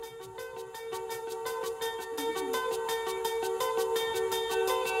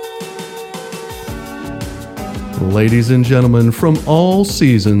Ladies and gentlemen, from All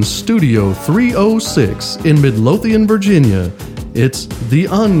Seasons Studio 306 in Midlothian, Virginia, it's The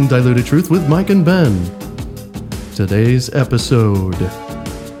Undiluted Truth with Mike and Ben. Today's episode,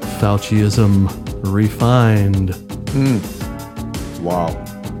 Fauci-ism Refined. Wow.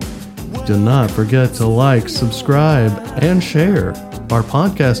 Do not forget to like, subscribe, and share. Our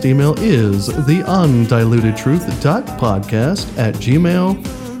podcast email is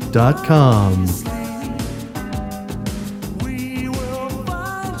theundilutedtruth.podcast@gmail.com.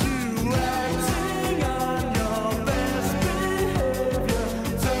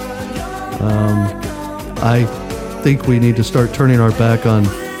 I think we need to start turning our back on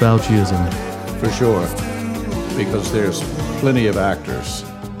Fauci-ism. For sure. Because there's plenty of actors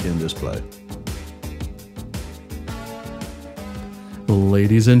in this play.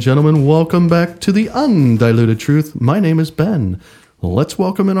 Ladies and gentlemen, welcome back to The Undiluted Truth. My name is Ben. Let's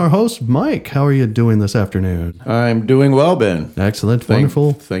welcome in our host, Mike. How are you doing this afternoon? I'm doing well, Ben. Excellent.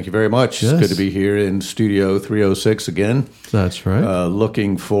 Wonderful. Thank you very much. Yes. It's good to be here in Studio 306 again. That's right.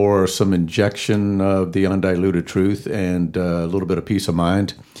 Looking for some injection of the undiluted truth and a little bit of peace of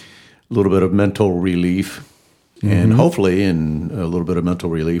mind, a little bit of mental relief. And hopefully in a little bit of mental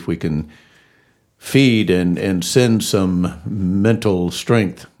relief, we can feed and send some mental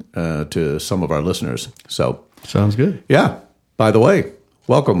strength to some of our listeners. So Sounds good. yeah. By the way,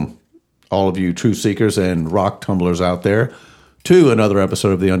 welcome all of you truth seekers and rock tumblers out there to another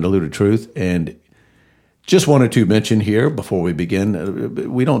episode of The Undiluted Truth. And just wanted to mention here before we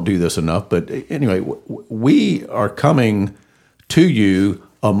begin, we don't do this enough, but anyway, we are coming to you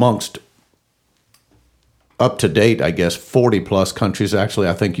amongst up to date, I guess, 40 plus countries. Actually,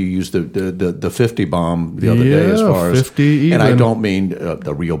 I think you used the 50 bomb the other day as far as 50 even. And I don't mean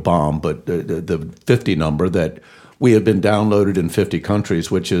the real bomb, but the 50 number that we have been downloaded in 50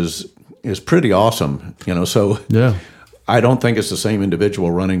 countries, which is pretty awesome, you know. So Yeah. I don't think it's the same individual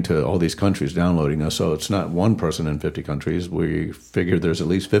running to all these countries downloading us. So it's not one person in 50 countries. We figure there's at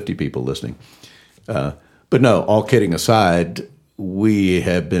least 50 people listening. But no, all kidding aside, we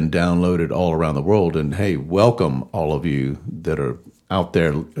have been downloaded all around the world. And hey, welcome all of you that are out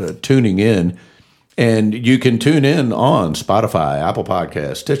there tuning in. And you can tune in on Spotify, Apple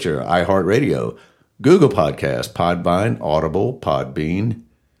Podcasts, Stitcher, iHeartRadio, Google Podcasts, Podvine, Audible, Podbean,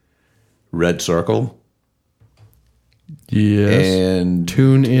 Red Circle. Yes. And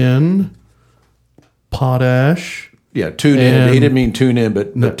Tune in, Potash. yeah, tune in. He didn't mean tune in,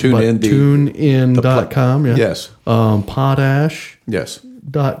 but tune in. TuneIn.com. Yeah. Yes. Potash.com Yes.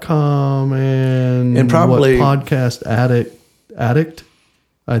 and probably Podcast Addict.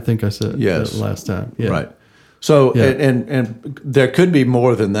 I think I said Yes. that last time. Yeah. Right. So, Yeah. and there could be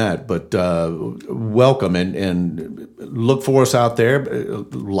more than that, but welcome and look for us out there.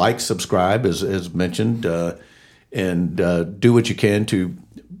 Like, subscribe, as mentioned, and do what you can to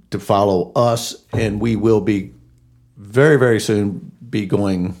follow us. And we will be very, very soon be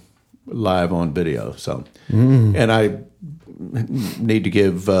going live on video. So, and I need to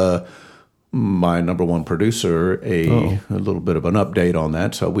give my number one producer a little bit of an update on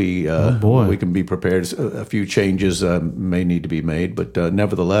that, so we can be prepared. A few changes may need to be made, but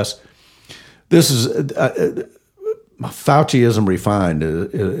nevertheless, this is Fauci-ism Refined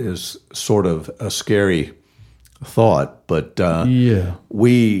is sort of a scary thought, but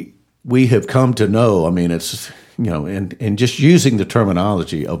we have come to know. I mean, it's and just using the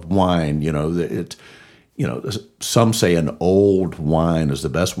terminology of wine, it's. Some say an old wine is the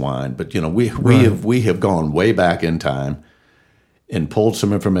best wine, but we have gone way back in time and pulled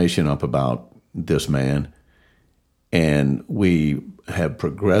some information up about this man, and we have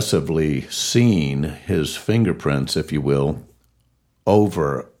progressively seen his fingerprints, if you will,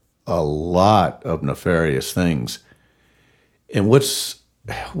 over a lot of nefarious things. And what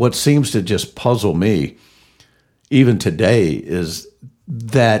seems to just puzzle me, even today, is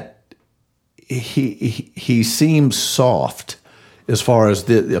that he seems soft as far as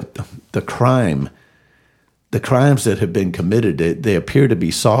the crimes that have been committed. They appear to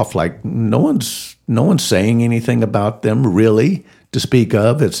be soft. Like no one's saying anything about them really to speak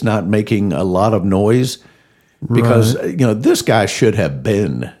of. It's not making a lot of noise because this guy should have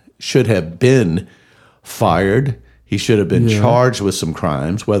been fired. He should have been charged with some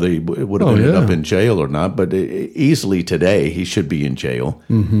crimes, whether he would have ended up in jail or not. But easily today he should be in jail.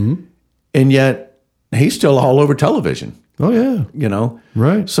 Mm-hmm. And yet, he's still all over television. Oh, yeah.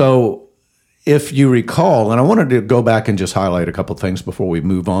 Right. So, if you recall, and I wanted to go back and just highlight a couple of things before we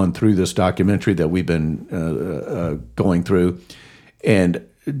move on through this documentary that we've been going through. And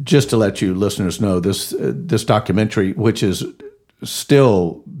just to let you listeners know, this documentary, which is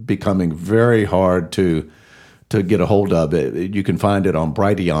still becoming very hard to to get a hold of it. You can find it on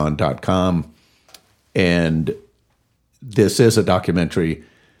Brighteon.com. And this is a documentary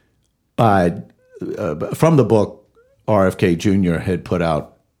from the book RFK Jr. had put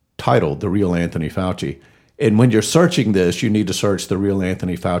out titled The Real Anthony Fauci. And when you're searching this, you need to search The Real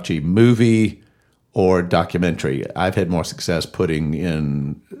Anthony Fauci movie or documentary. I've had more success putting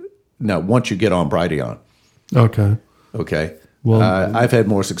in, now once you get on Brighteon. Okay. Well, I've had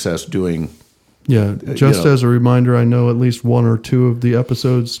more success doing. Yeah, just as a reminder, I know at least one or two of the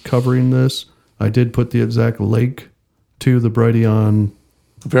episodes covering this. I did put the exact link to the Brighteon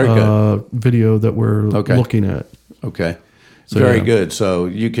video that we're looking at. Okay. So, very good. So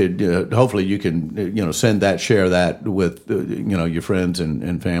you could, hopefully you can, send that, share that with, your friends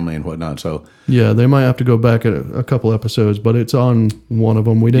and family and whatnot. So yeah, they might have to go back a couple episodes, but it's on one of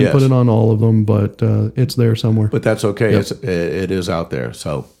them. We didn't put it on all of them, but it's there somewhere. But that's okay. Yep. It is out there.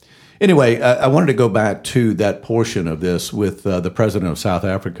 So anyway, I wanted to go back to that portion of this with the president of South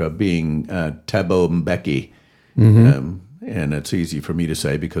Africa being Thabo Mbeki. Mm-hmm. And it's easy for me to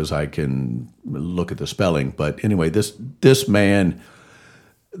say because I can look at the spelling. But anyway, this man,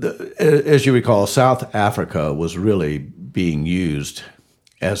 as you recall, South Africa was really being used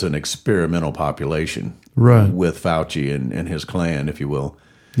as an experimental population with Fauci and his clan, if you will.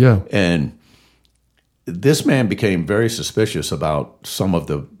 Yeah. And this man became very suspicious about some of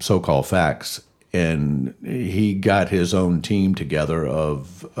the so-called facts. And he got his own team together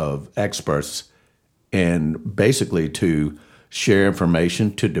of experts and basically to share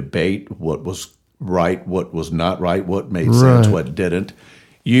information, to debate what was right, what was not right, what made sense, what didn't,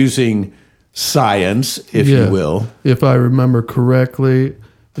 using science, if you will. If I remember correctly,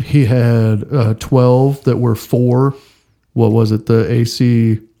 he had 12 that were for, what was it, the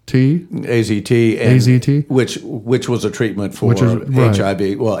AZT, which was a treatment for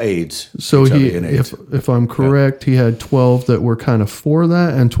HIV, well, AIDS. So AIDS. if I'm correct, he had 12 that were kind of for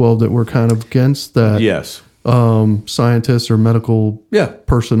that and 12 that were kind of against that. Yes. Scientists or medical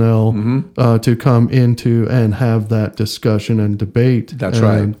personnel to come into and have that discussion and debate. That's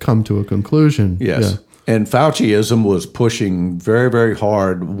and come to a conclusion. Yes. Yeah. And Fauci-ism was pushing very, very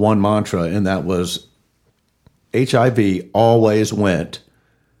hard one mantra, and that was HIV always went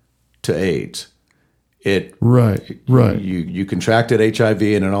to AIDS. You contracted HIV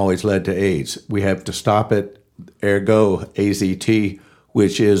and it always led to AIDS. We have to stop it. Ergo, AZT,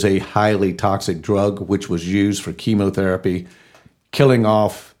 which is a highly toxic drug, which was used for chemotherapy, killing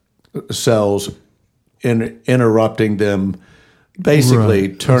off cells, interrupting them,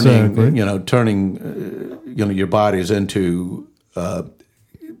 basically turning your bodies into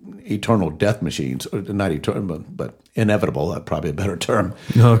eternal death machines, or not eternal, but inevitable. Probably a better term.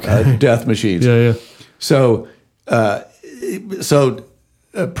 Okay, death machines. Yeah. So, President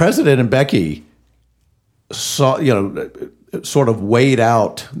Mbeki saw, sort of weighed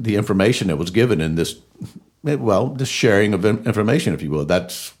out the information that was given in this sharing of information, if you will.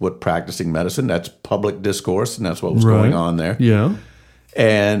 That's what practicing medicine, that's public discourse, and that's what was going on there. Yeah.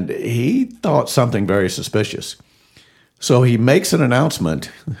 And he thought something very suspicious. So he makes an announcement.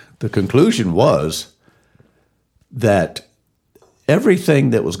 The conclusion was that everything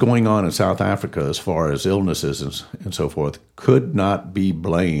that was going on in South Africa as far as illnesses and so forth could not be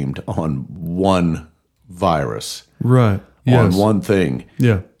blamed on one virus. Right. On one thing.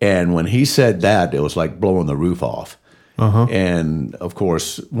 Yeah. And when he said that, it was like blowing the roof off. Uh-huh. And, of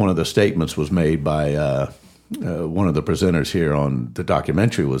course, one of the statements was made by one of the presenters here on the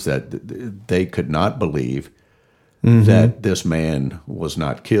documentary was that they could not believe that this man was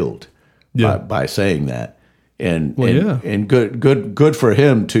not killed by saying that. And good for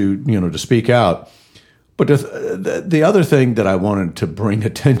him to speak out. But the other thing that I wanted to bring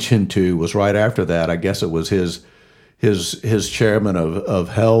attention to was right after that. I guess it was his chairman of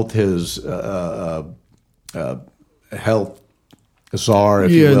health, his health czar,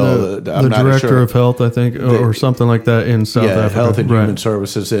 if you will. The director of health, I think, or something like that in South Africa. Health and Human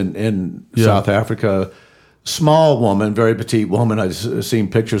Services in South Africa. Small woman, very petite woman. I've seen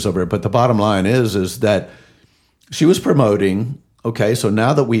pictures of her. But the bottom line is that she was promoting, okay, so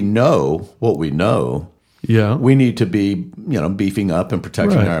now that we know what we know, we need to be, beefing up and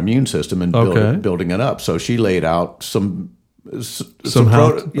protecting our immune system and building it up. So she laid out some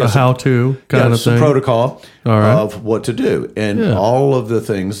how-to kind of thing, protocol of what to do, and all of the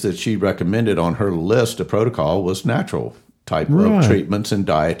things that she recommended on her list of protocol was natural type of treatments and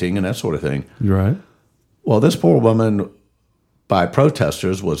dieting and that sort of thing. Right. Well, this poor woman, by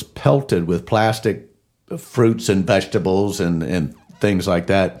protesters, was pelted with plastic fruits and vegetables and things like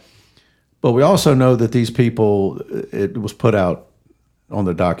that. But we also know that these people, it was put out on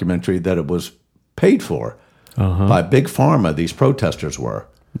the documentary that it was paid for. by Big Pharma, these protesters were.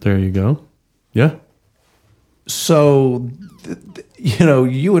 There you go. Yeah. So,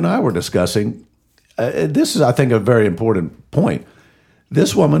 you and I were discussing, this is, I think, a very important point.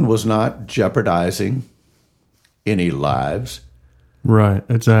 This woman was not jeopardizing any lives. Right,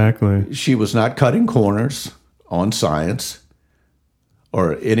 exactly. She was not cutting corners on science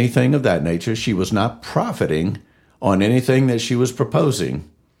or anything of that nature. She was not profiting on anything that she was proposing.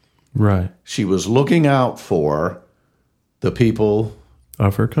 Right. She was looking out for the people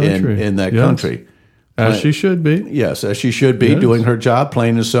of her country. In that country. As she should be. Yes, as she should be, doing her job,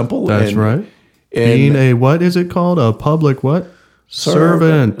 plain and simple. That's right. Being a, what is it called? A public what?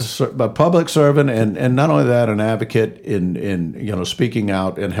 Servant. A public servant, and not only that, an advocate in speaking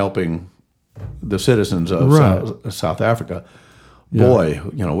out and helping the citizens of South Africa. Yeah. Boy,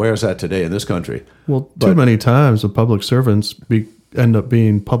 where is that today in this country? Well, too many times the public servants end up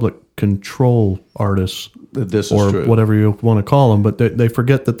being public control artists. This is or true. Whatever you want to call them, but they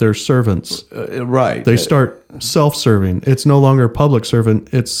forget that they're servants. Right. They start self-serving. It's no longer public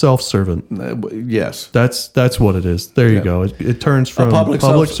servant; it's self-servant. Yes. That's what it is. There you go. It turns from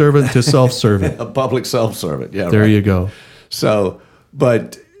public servant to self-servant. A public self-servant. Yeah. There you go. So,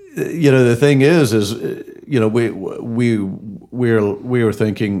 but the thing is we were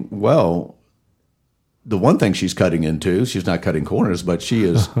thinking, well, the one thing she's cutting into, she's not cutting corners, but she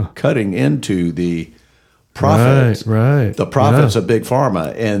is cutting into the profits, right. The profits of Big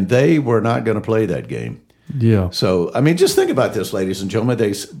Pharma, and they were not going to play that game. Yeah. So, I mean, just think about this, ladies and gentlemen.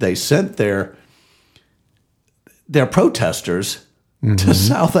 They sent their protesters to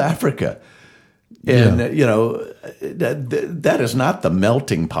South Africa, and that is not the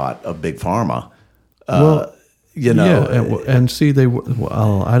melting pot of Big Pharma. And see,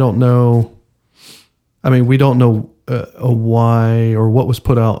 I don't know. I mean, we don't know why or what was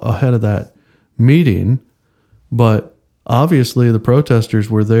put out ahead of that meeting. But obviously, the protesters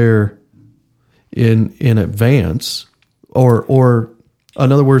were there in advance, or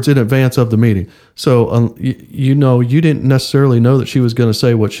in other words, in advance of the meeting. So you didn't necessarily know that she was going to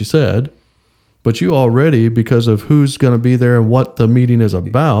say what she said, but you already, because of who's going to be there and what the meeting is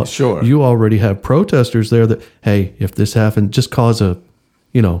about, sure, you already have protesters there that, hey, if this happened, just cause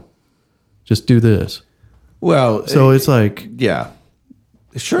just do this. Well, so it's like, yeah.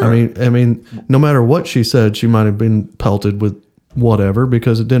 Sure. I mean, no matter what she said, she might have been pelted with whatever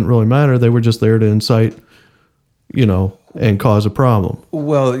because it didn't really matter. They were just there to incite, and cause a problem.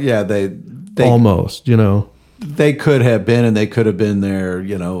 Well, yeah, they almost, they could have been, and they could have been there.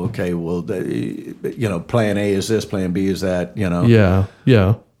 Okay, well, plan A is this, plan B is that.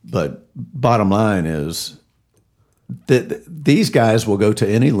 Yeah. But bottom line is that these guys will go to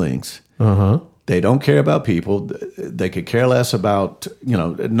any lengths. They don't care about people. They could care less about,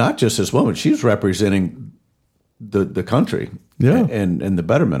 not just this woman. She's representing the country and the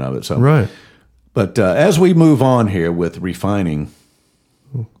betterment of it. So, right. But as we move on here with refining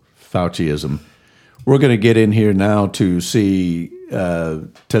Fauci-ism, we're going to get in here now to see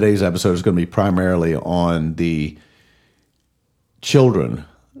today's episode is going to be primarily on the children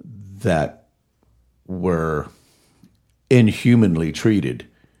that were inhumanly treated.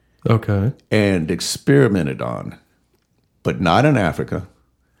 Okay. And experimented on, but not in Africa,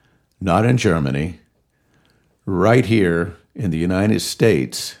 not in Germany, right here in the United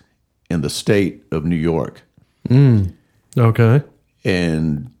States, in the state of New York. Okay.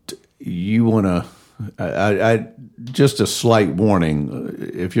 And you want to, I just a slight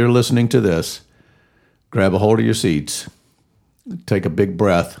warning, if you're listening to this, grab a hold of your seats, take a big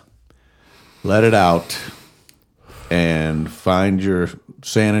breath, let it out, and find your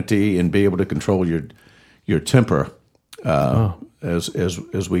sanity and be able to control your temper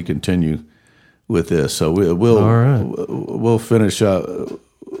as we continue with this. So we'll finish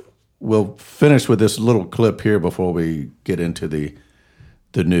with this little clip here before we get into the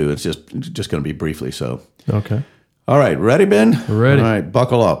new. It's just going to be briefly so. Okay. All right, ready, Ben? Ready. All right,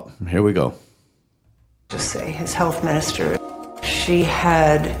 buckle up. Here we go. Just say his health minister. She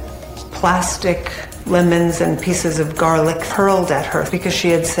had plastic lemons and pieces of garlic hurled at her because she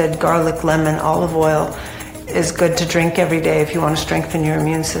had said garlic, lemon, olive oil is good to drink every day if you want to strengthen your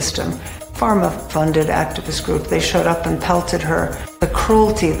immune system. Pharma-funded activist group, they showed up and pelted her. The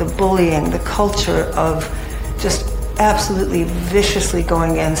cruelty, the bullying, the culture of just absolutely viciously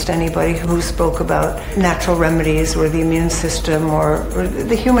going against anybody who spoke about natural remedies or the immune system or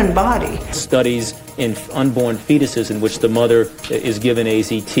the human body. Studies in unborn fetuses in which the mother is given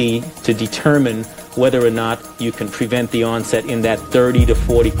AZT to determine whether or not you can prevent the onset in that 30 to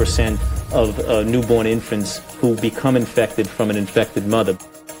 40% of newborn infants who become infected from an infected mother.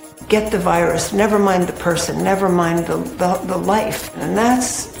 get the virus, never mind the person, never mind the life. And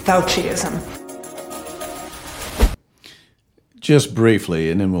that's Fauci-ism. Just briefly,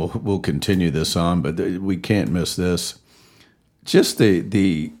 and then we'll continue this on, but we can't miss this. Just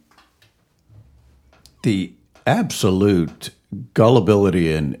the absolute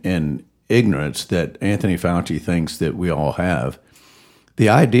gullibility and ignorance that Anthony Fauci thinks that we all have. The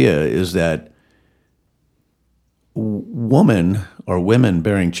idea is that women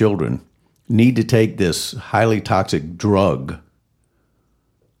bearing children need to take this highly toxic drug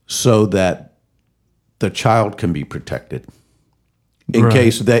so that the child can be protected. In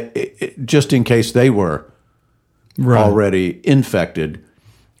case they were already infected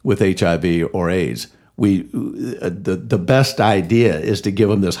with HIV or AIDS. The best idea is to give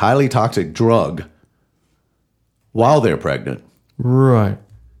them this highly toxic drug while they're pregnant. Right.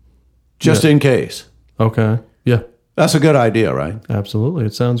 Just in case. Okay. Yeah. That's a good idea, right? Absolutely.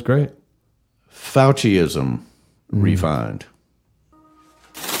 It sounds great. Fauci-ism Refined.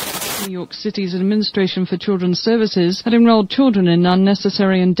 New York City's Administration for Children's Services had enrolled children in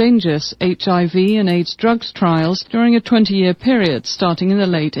unnecessary and dangerous HIV and AIDS drugs trials during a 20-year period starting in the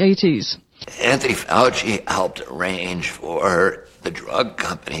late 80s. Anthony Fauci helped arrange for the drug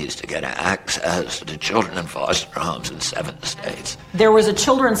companies to get access to children in foster homes in 7 states. There was a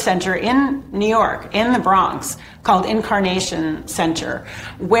children's center in New York, in the Bronx, called Incarnation Center,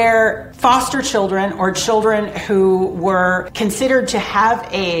 where foster children or children who were considered to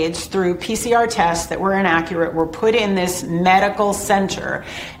have AIDS through PCR tests that were inaccurate were put in this medical center,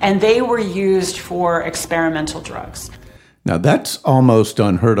 and they were used for experimental drugs. Now, that's almost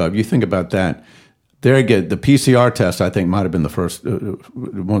unheard of. You think about that. There again, the PCR test, I think, might have been the first,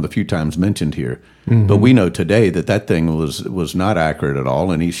 one of the few times mentioned here. Mm-hmm. But we know today that thing was not accurate at all,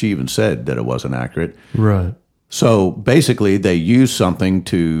 and she even said that it wasn't accurate. Right. So basically, they used something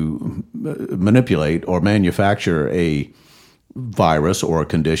to manipulate or manufacture a virus or a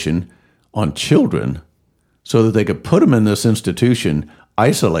condition on children so that they could put them in this institution,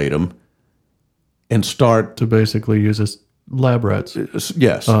 isolate them, and start to basically use as lab rats.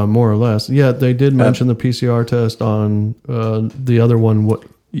 Yes. More or less. Yeah, they did mention the PCR test on the other one.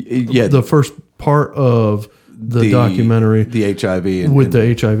 The first part of the documentary. The HIV.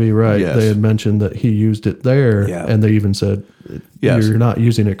 The HIV, right. Yes. They had mentioned that he used it there, and they even said, you're not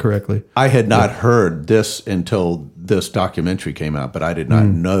using it correctly. I had not heard this until this documentary came out, but I did not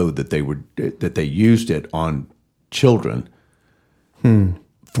know that they used it on children.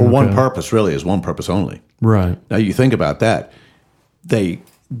 For one purpose, really, is one purpose only. Right. Now, you think about that.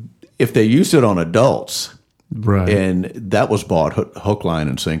 If they used it on adults, right, and that was bought hook, line,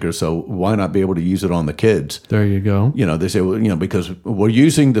 and sinker, so why not be able to use it on the kids? There you go. They say, because we're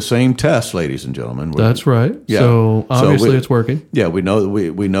using the same test, ladies and gentlemen. That's right. Yeah. So obviously it's working. Yeah, we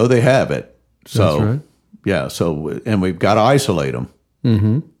know they have it. So, that's right. Yeah, and we've got to isolate them.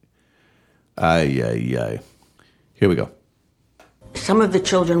 Mm-hmm. Here we go. Some of the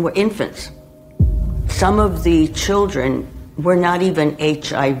children were infants. Some of the children were not even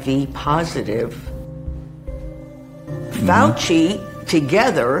HIV positive. Fauci,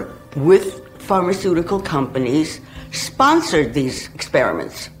 together with pharmaceutical companies, sponsored these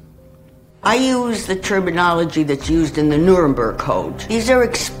experiments. I use the terminology that's used in the Nuremberg Code. These are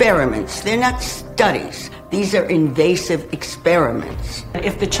experiments. They're not studies. These are invasive experiments.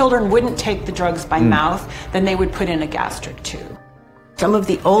 If the children wouldn't take the drugs by mouth, then they would put in a gastric tube. Some of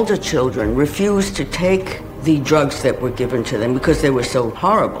the older children refused to take the drugs that were given to them because they were so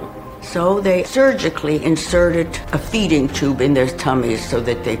horrible. So they surgically inserted a feeding tube in their tummies so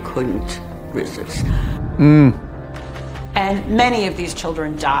that they couldn't resist. And many of these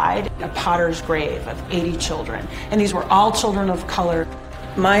children died. A potter's grave of 80 children. And these were all children of color.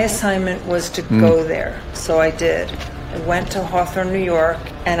 My assignment was to go there, so I did. I went to Hawthorne, New York,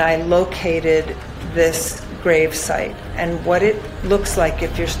 and I located this grave site. And what it looks like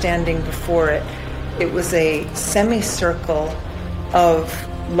if you're standing before it, it was a semicircle of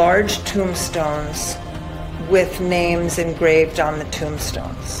large tombstones with names engraved on the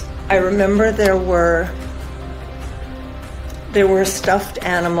tombstones. I remember there were stuffed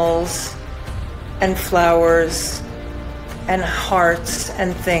animals and flowers and hearts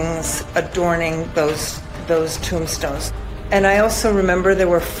and things adorning those tombstones. And I also remember there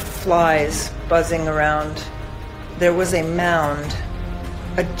were flies buzzing around. There was a mound,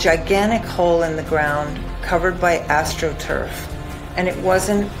 a gigantic hole in the ground covered by astroturf. And it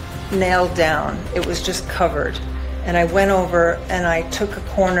wasn't nailed down, it was just covered. And I went over and I took a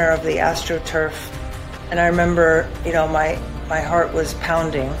corner of the astroturf, and I remember, my heart was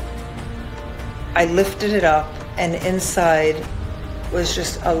pounding. I lifted it up, and inside was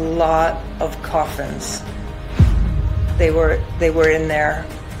just a lot of coffins. They were in there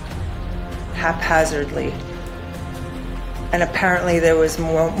haphazardly. And apparently there was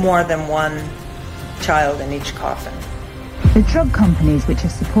more than one child in each coffin. The drug companies which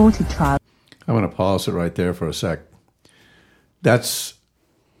have supported trials... I'm going to pause it right there for a sec. That's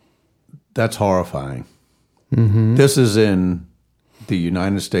horrifying. Mm-hmm. This is in the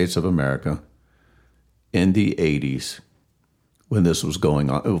United States of America in the 80s when this was going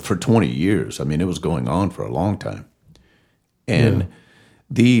on for 20 years. I mean, it was going on for a long time. And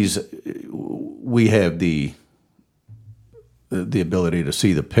we have the ability to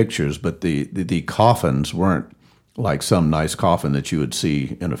see the pictures, but the coffins weren't like some nice coffin that you would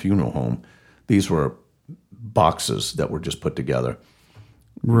see in a funeral home. These were boxes that were just put together.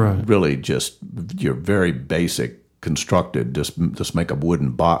 Right. Really just your very basic constructed, just make a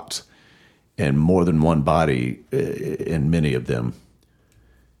wooden box and more than one body in many of them.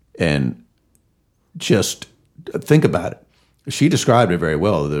 And just think about it. She described it very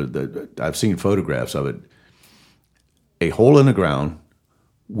well. I've seen photographs of it. A hole in the ground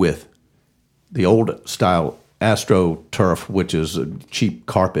with the old style AstroTurf, which is a cheap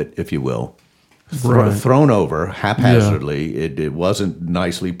carpet, if you will, thrown over haphazardly. Yeah. It wasn't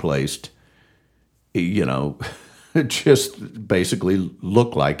nicely placed. You know, it just basically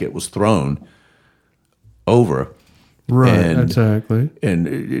looked like it was thrown over. Right, exactly.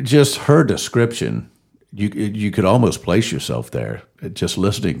 And just her description, you could almost place yourself there just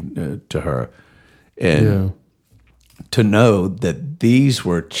listening to her. And to know that these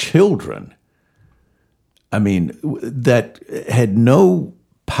were children, I mean, that had no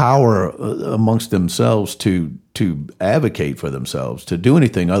power amongst themselves to advocate for themselves, to do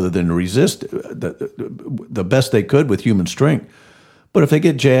anything other than resist the best they could with human strength. But if they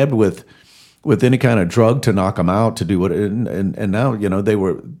get jabbed with any kind of drug to knock them out, to do what, and now, you know, they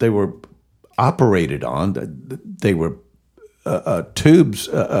were operated on. They were tubes,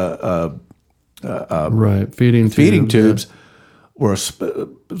 feeding tubes were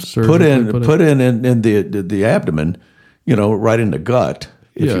put in the abdomen, you know, right in the gut,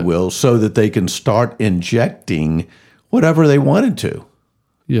 if you will, so that they can start injecting whatever they wanted to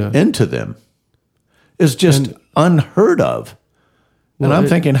into them. It's just unheard of. And I'm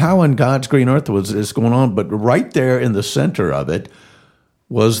thinking, how in God's green earth was this going on? But right there in the center of it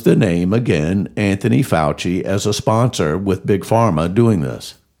was the name, again, Anthony Fauci, as a sponsor with Big Pharma doing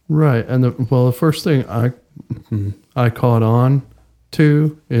this. Right. And the first thing I caught on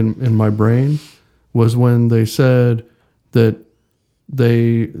to in my brain was when they said that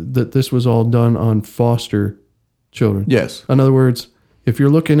this was all done on foster children. Yes. In other words, if you're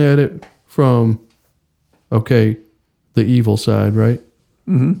looking at it from, the evil side, right?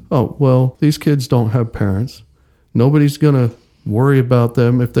 Mm-hmm. Oh, well, these kids don't have parents. Nobody's going to worry about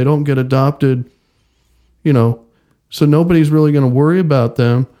them if they don't get adopted, you know. So nobody's really going to worry about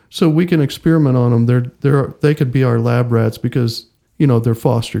them. So we can experiment on them. They could be our lab rats because, you know, they're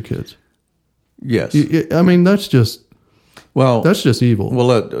foster kids. Yes. I mean, that's just evil.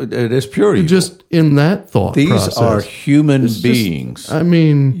 Well, it is pure evil. Just in that thought process. These are human beings. I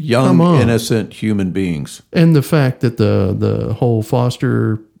mean, young, innocent human beings. And the fact that the whole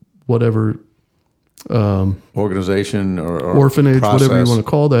foster, whatever, organization or orphanage, process, whatever you want to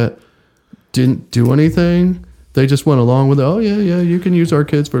call that, didn't do anything. They just went along with it. Oh, yeah, you can use our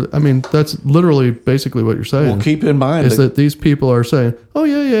kids for... I mean, that's literally basically what you're saying. Well, keep in mind... Is that these people are saying, oh,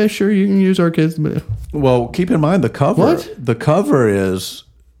 yeah, sure, you can use our kids. Well, keep in mind the cover. What? The cover is...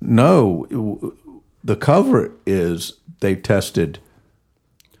 No. The cover is they tested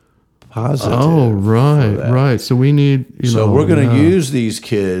positive. Oh, right. So we need... So we're going to use these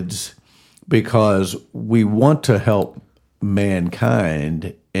kids because we want to help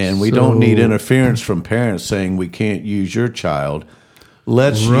mankind... And we don't need interference from parents saying we can't use your child.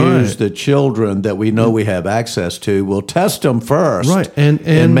 Let's use the children that we know we have access to. We'll test them first, right,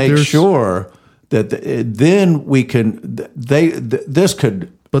 and make sure that then we can. This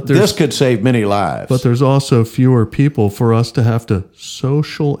could save many lives. But there's also fewer people for us to have to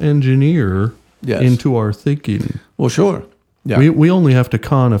social engineer into our thinking. Well, sure. Yeah. We only have to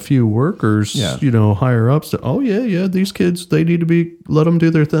con a few workers, higher ups. These kids, they need to be, let them do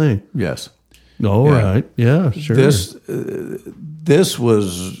their thing. Yes. All right. Yeah, sure. This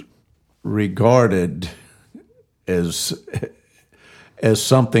was regarded as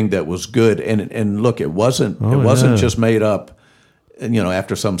something that was good. And look, it wasn't just made up,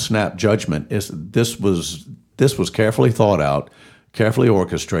 after some snap judgment. This was carefully thought out, carefully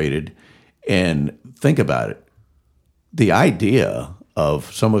orchestrated. And think about it. The idea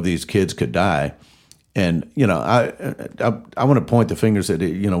of some of these kids could die, And, I want to point the fingers at,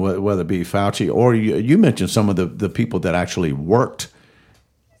 whether it be Fauci or you mentioned some of the people that actually worked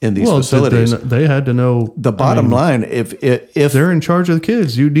in these facilities. They had to know. The bottom line, if they're in charge of the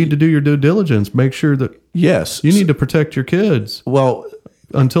kids, you need to do your due diligence. Make sure that you need to protect your kids. Well,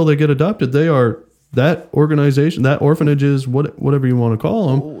 until they get adopted, they are that organization, that orphanages, whatever you want to call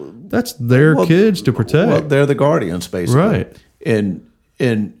them. That's their kids to protect. Well, they're the guardians, basically, right? And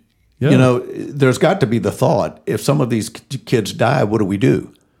there's got to be the thought: if some of these kids die, what do we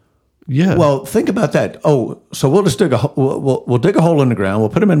do? Yeah. Well, think about that. Oh, so we'll just dig we'll dig a hole in the ground. We'll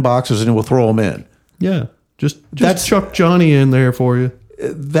put them in boxes and we'll throw them in. Yeah. Just chuck Johnny in there for you.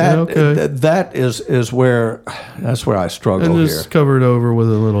 That is where I struggle and just cover it over with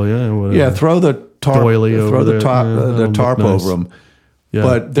a little whatever. Yeah, throw the tarp the tarp over them. Yeah.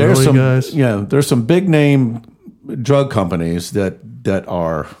 But there's there's some big name drug companies that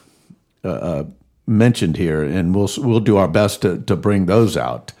are mentioned here, and we'll do our best to bring those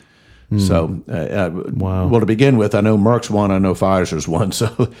out. So, wow. Well, to begin with, I know Merck's one, I know Pfizer's one,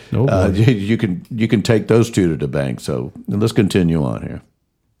 so you can take those two to the bank. So let's continue on here.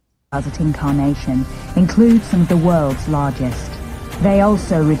 At Incarnation includes some of the world's largest. They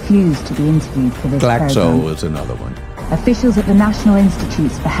also refuse to be interviewed for this program. Glaxo is another one. Officials at the National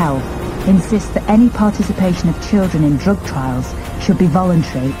Institutes for Health insist that any participation of children in drug trials should be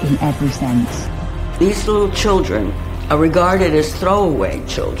voluntary in every sense. These little children are regarded as throwaway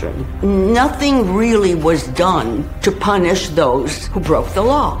children. Nothing really was done to punish those who broke the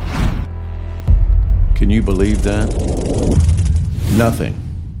law. Can you believe that? Nothing.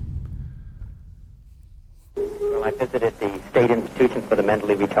 Well, I visited the State Institution for the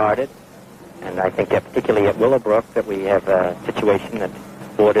Mentally Retarded, and I think that particularly at Willowbrook that we have a situation that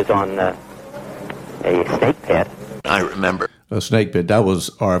borders on a snake pit. I remember. A snake pit. That was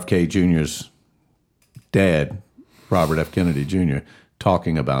RFK Jr.'s dad, Robert F. Kennedy Jr.,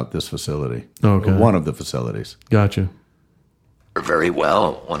 talking about this facility. Okay. One of the facilities. Gotcha. Very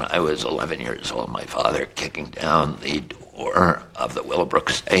well. When I was 11 years old, my father kicking down the door of the Willowbrook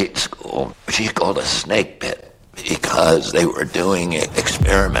State School, which he called a snake pit, because they were doing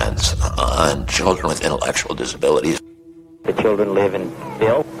experiments on children with intellectual disabilities. The children live in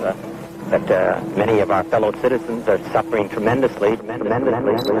filth, but many of our fellow citizens are suffering tremendously.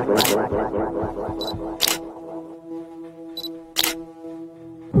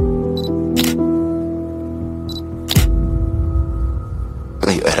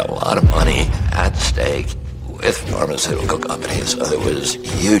 You had a lot of money at stake with pharmaceutical companies, so there was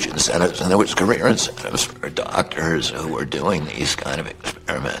huge incentives, and there was career incentives for doctors who were doing these kind of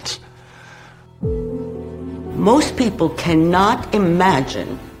experiments. Most people cannot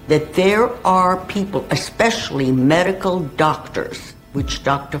imagine that there are people, especially medical doctors, which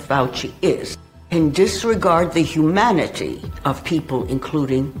Dr. Fauci is, can disregard the humanity of people,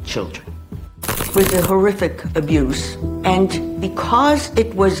 including children, with a horrific abuse. And because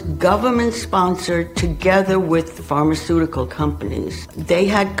it was government-sponsored together with pharmaceutical companies, they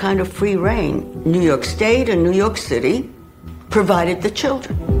had kind of free reign. New York State and New York City provided the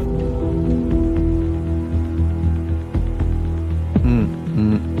children.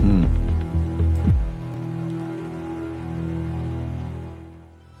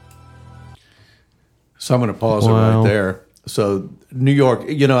 So I'm going to pause it right there. So New York,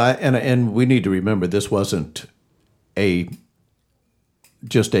 and we need to remember this wasn't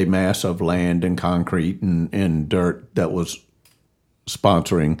just a mass of land and concrete and dirt that was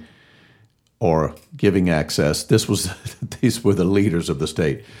sponsoring or giving access. These were the leaders of the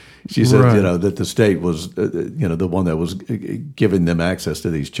state. She said, that the state was, the one that was giving them access to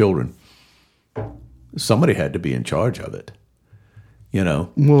these children. Somebody had to be in charge of it.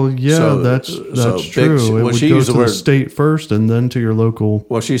 Well, yeah, that's true. It would go to the state first and then to your local.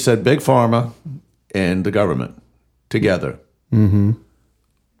 Well, she said big pharma and the government together. Mm-hmm.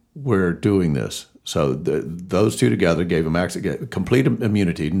 We're doing this. So those two together gave them access, complete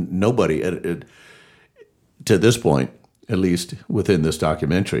immunity. Nobody, to this point, at least within this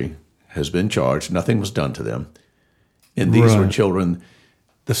documentary, has been charged. Nothing was done to them. And these were children.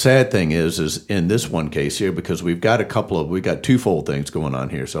 The sad thing is in this one case here, because we've got twofold things going on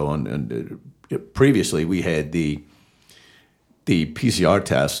here. So previously we had the PCR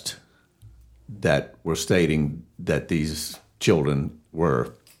test that were stating that these children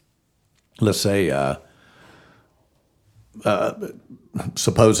were, let's say,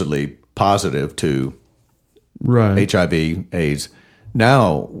 supposedly positive to HIV, AIDS.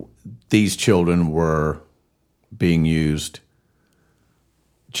 Now these children were being used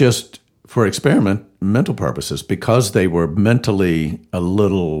just for experimental purposes because they were mentally a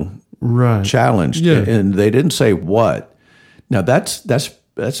little challenged, and they didn't say what. Now that's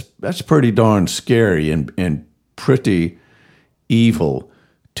pretty darn scary and pretty evil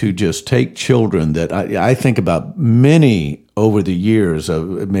to just take children that I think about many over the years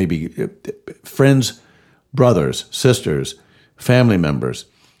of maybe friends, brothers, sisters, family members,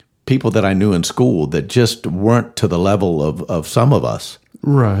 people that I knew in school that just weren't to the level of some of us.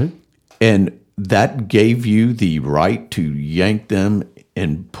 Right. And that gave you the right to yank them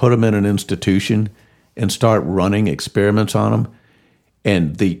and put them in an institution and start running experiments on them.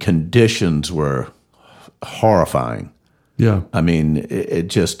 And the conditions were horrifying. Yeah. I mean, it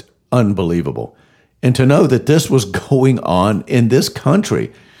just unbelievable. And to know that this was going on in this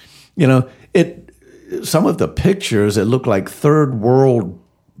country, some of the pictures, it looked like third world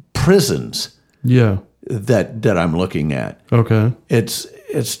prisons. Yeah. That I'm looking at. Okay.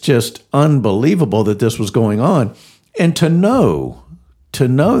 It's just unbelievable that this was going on. And to know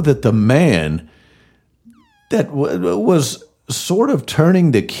that the man that was sort of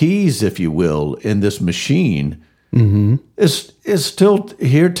turning the keys, if you will, in this machine is still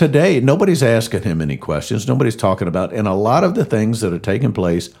here today. Nobody's asking him any questions. Nobody's talking about. And a lot of the things that are taking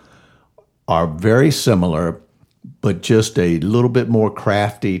place are very similar, but just a little bit more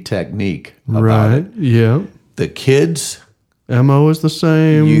crafty technique about it. Yeah. The kids... MO is the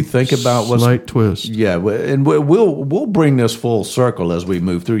same. You think about what's slight twist. Yeah, and we'll bring this full circle as we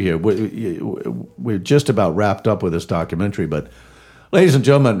move through here. We're just about wrapped up with this documentary, but ladies and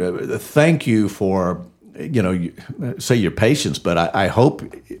gentlemen, thank you for say your patience, but I hope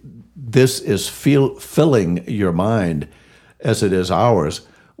this is filling your mind as it is ours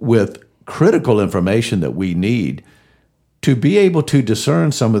with critical information that we need to be able to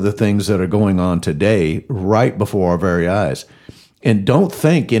discern some of the things that are going on today right before our very eyes. And don't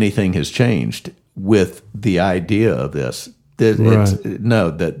think anything has changed with the idea of this.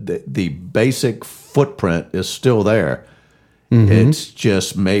 The basic footprint is still there. It's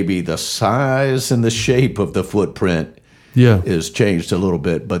just maybe the size and the shape of the footprint is changed a little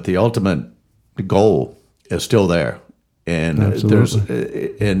bit, but the ultimate goal is still there.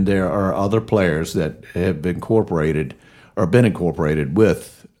 And there are other players that have been incorporated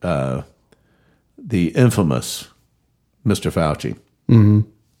with the infamous Mr. Fauci.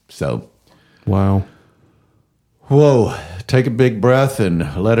 So, wow. Whoa, take a big breath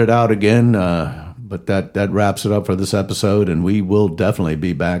and let it out again. But that wraps it up for this episode, and we will definitely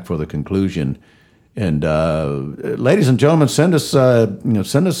be back for the conclusion. And ladies and gentlemen, send us a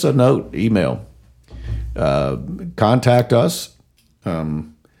note, email, contact us at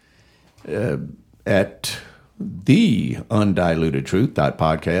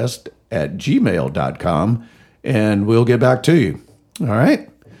theundilutedtruth.podcast@gmail.com, and we'll get back to you. All right?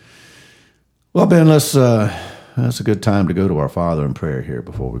 Well, Ben, that's a good time to go to our Father in prayer here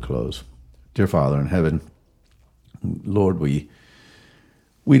before we close. Dear Father in heaven, Lord, we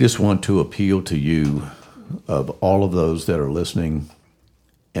just want to appeal to you of all of those that are listening,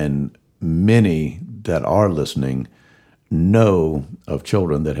 and many that are listening know of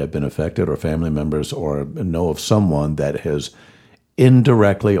children that have been affected, or family members, or know of someone that has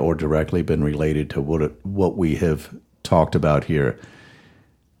indirectly or directly been related to what we have talked about here.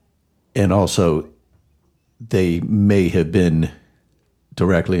 And also, they may have been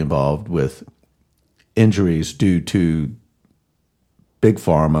directly involved with injuries due to big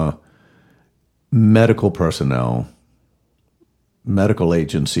pharma, medical personnel, medical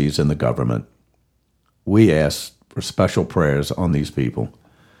agencies, and the government. We ask for special prayers on these people.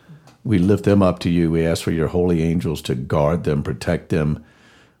 We lift them up to you. We ask for your holy angels to guard them, protect them.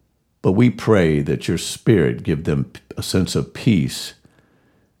 But we pray that your Spirit give them a sense of peace,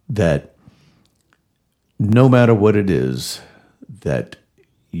 that no matter what it is, that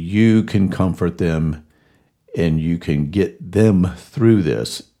you can comfort them and you can get them through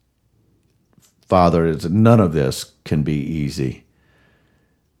this. Father, none of this can be easy.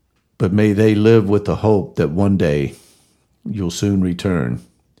 But may they live with the hope that one day you'll soon return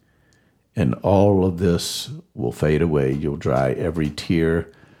and all of this will fade away. You'll dry every tear.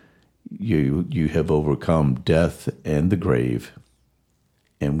 You have overcome death and the grave.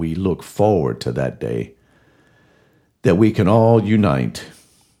 And we look forward to that day that we can all unite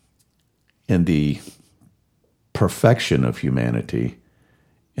in the perfection of humanity,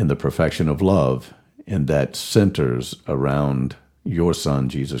 in the perfection of love, and that centers around your Son,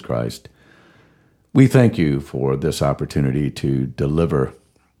 Jesus Christ. We thank you for this opportunity to deliver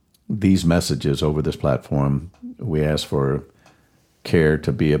these messages over this platform. We ask for care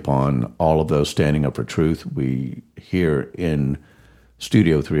to be upon all of those standing up for truth. We here in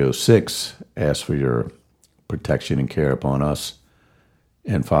Studio 306 ask for your protection and care upon us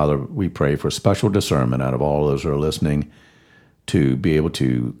And Father, we pray for special discernment out of all those who are listening to be able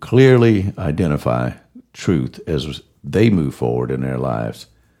to clearly identify truth as they move forward in their lives.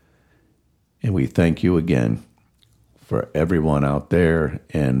 And we thank you again for everyone out there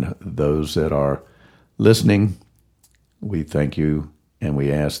and those that are listening. We thank you, and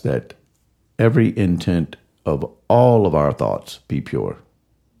we ask that every intent of all of our thoughts be pure.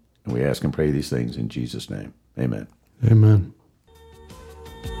 And we ask and pray these things in Jesus' name. Amen. Amen.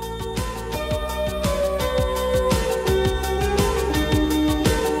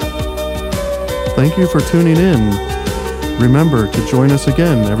 Thank you for tuning in. Remember to join us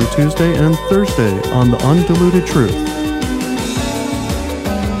again every Tuesday and Thursday on The Undiluted Truth.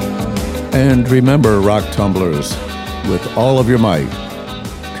 And remember, rock tumblers, with all of your might,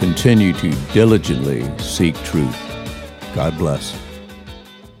 continue to diligently seek truth. God bless.